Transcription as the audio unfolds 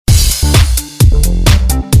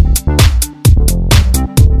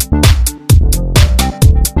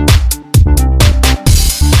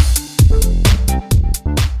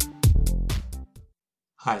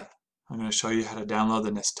to show you how to download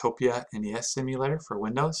the Nestopia NES emulator for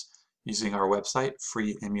Windows using our website,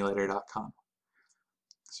 freeemulator.com.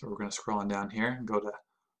 So we're going to scroll on down here and go to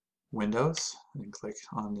Windows and click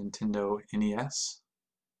on Nintendo NES.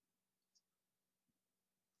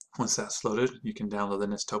 Once that's loaded, you can download the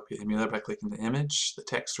Nestopia emulator by clicking the image, the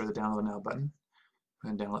text, or the Download Now button.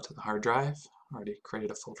 And download it to the hard drive. I already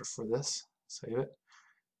created a folder for this. Save it.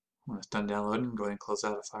 When it's done downloading, go ahead and close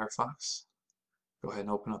out of Firefox. Go ahead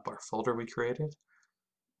and open up our folder we created.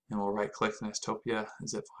 And we'll right-click the Nestopia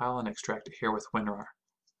zip file and extract it here with WinRAR.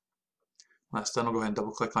 When that's done, we'll go ahead and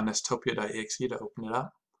double-click on Nestopia.exe to open it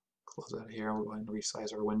up. Close out of here. We'll go ahead and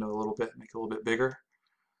resize our window a little bit, make it a little bit bigger.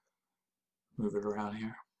 Move it around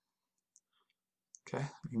here. Okay,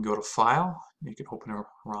 you can go to File. You can open a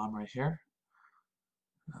ROM right here.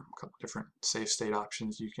 A couple different save state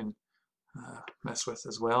options you can mess with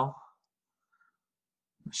as well.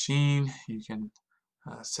 Machine, you can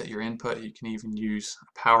set your input. You can even use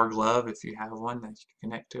a power glove if you have one that you can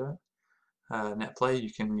connect to it. Net play,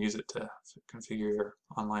 you can use it to configure your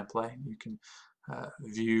online play. You can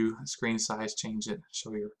view screen size, change it,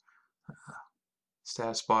 show your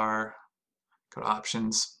status bar, go to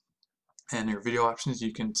options, and your video options.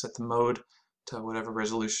 You can set the mode to whatever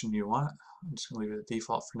resolution you want. I'm just going to leave it at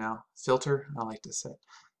default for now. Filter, I like to set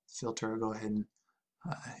filter. I'll go ahead and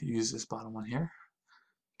use this bottom one here.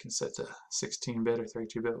 You can set to 16-bit or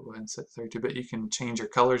 32-bit. We'll go ahead and set 32-bit. You can change your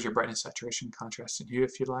colors, your brightness, saturation, contrast, and hue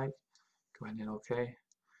if you'd like. Go ahead and hit OK.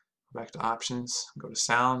 Go back to options. Go to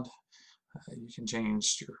sound. You can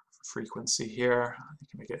change your frequency here. You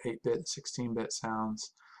can make it 8-bit, 16-bit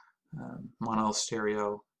sounds, mono,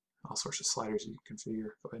 stereo, all sorts of sliders you can configure.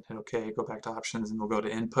 Go ahead and hit OK. Go back to options, and we'll go to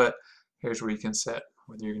input. Here's where you can set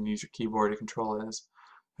whether you're going to use your keyboard to control it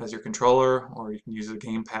as your controller, or you can use a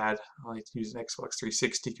gamepad. I like to use an Xbox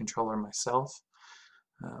 360 controller myself.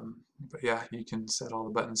 But yeah, you can set all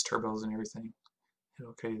the buttons, turbos, and everything. Hit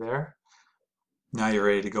OK there. Now you're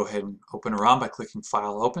ready to go ahead and open a ROM by clicking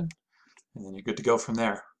File, Open, and then you're good to go from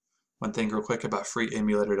there. One thing real quick about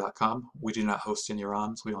freeemulator.com, we do not host any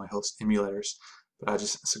ROMs, we only host emulators. But I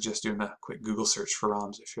just suggest doing a quick Google search for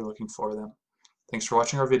ROMs if you're looking for them. Thanks for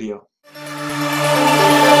watching our video.